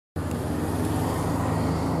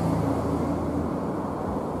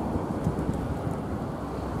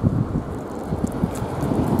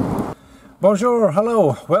Bonjour,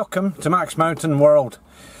 hello, welcome to MaxMountainWorld.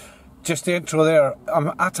 Just the intro there.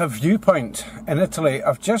 I'm at a viewpoint in Italy.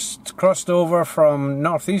 I've just crossed over from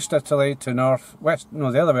northeast Italy to northwest,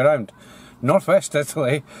 no, the other way around. Northwest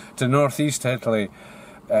Italy to northeast Italy,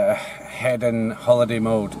 heading holiday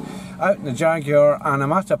mode. Out in the Jaguar, and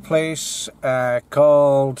I'm at a place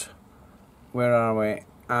called, where are we?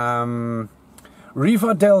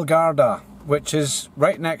 Riva del Garda, which is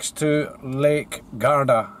right next to Lake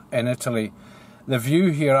Garda in Italy. The view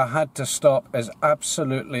here, I had to stop, is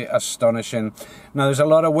absolutely astonishing. Now there's a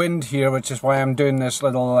lot of wind here, which is why I'm doing this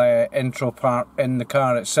little intro part in the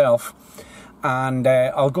car itself. And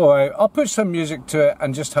I'll go out, I'll put some music to it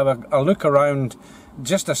and just have a look around.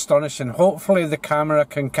 Just astonishing. Hopefully the camera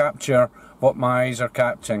can capture what my eyes are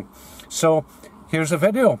catching. So here's a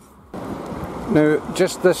video. Now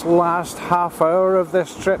just this last half hour of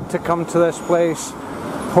this trip to come to this place,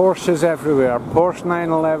 Porsches everywhere, Porsche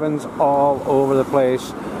 911s all over the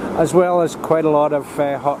place, as well as quite a lot of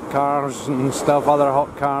hot cars and stuff, other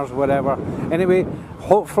hot cars, whatever. Anyway,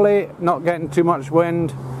 hopefully not getting too much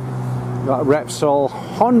wind. Got a Repsol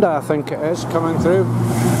Honda, I think it is, coming through.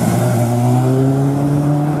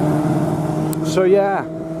 So yeah,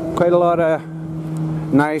 quite a lot of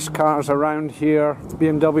nice cars around here.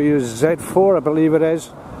 BMW Z4, I believe it is,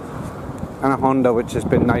 and a Honda which has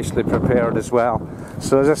been nicely prepared as well.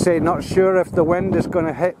 So as I say, not sure if the wind is going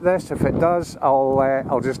to hit this. If it does,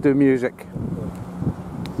 I'll just do music.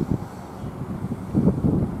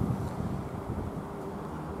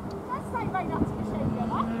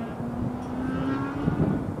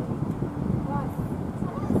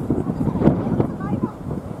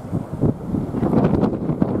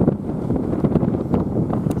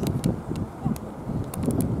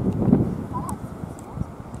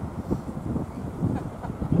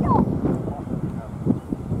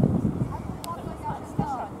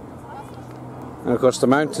 And of course the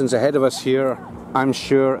mountains ahead of us here, I'm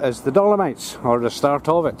sure, is the Dolomites, or the start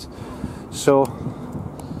of it. So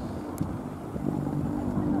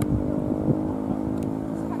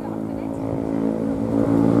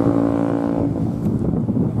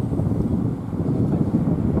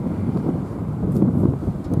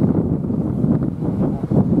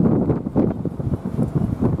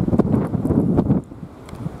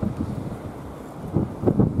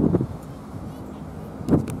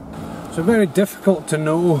very difficult to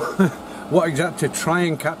know what exactly to try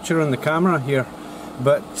and capture on the camera here,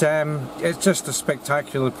 but it's just a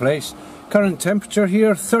spectacular place. Current temperature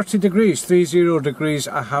here 30 degrees, 30 degrees.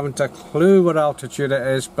 I haven't a clue what altitude it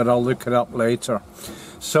is, but I'll look it up later.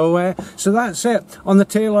 So that's it. On the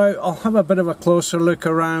tail out, I'll have a bit of a closer look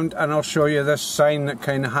around and I'll show you this sign that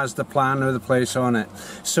kind of has the plan of the place on it.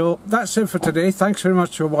 So that's it for today. Thanks very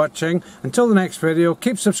much for watching. Until the next video,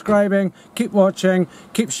 keep subscribing, keep watching,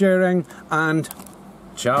 keep sharing, and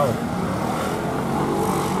ciao.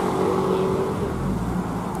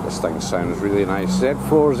 This thing sounds really nice.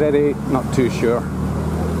 Z4, Z8, not too sure,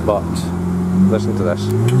 but listen to this.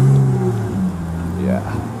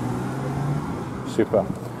 Yeah. Super.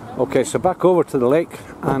 Okay, so back over to the lake,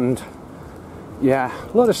 and yeah,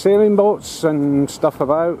 a lot of sailing boats and stuff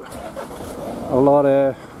about, a lot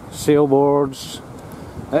of sailboards.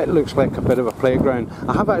 It looks like a bit of a playground.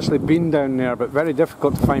 I have actually been down there, but very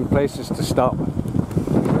difficult to find places to stop.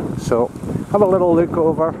 So have a little look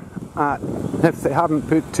over at if they haven't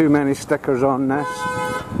put too many stickers on this,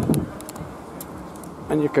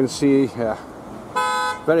 and you can see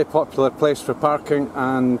very popular place for parking,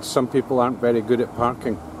 and some people aren't very good at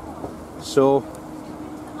parking. So,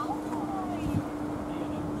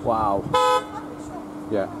 wow.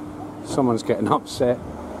 Yeah, someone's getting upset.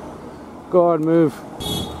 Go on, move.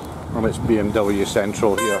 Well, it's BMW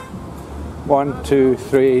Central here. 1, 2,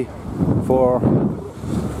 3, 4,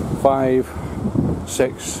 5,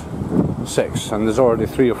 6, 6, and there's already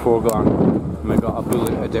 3 or 4 gone. And we've got a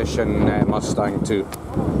Bullet Edition Mustang too.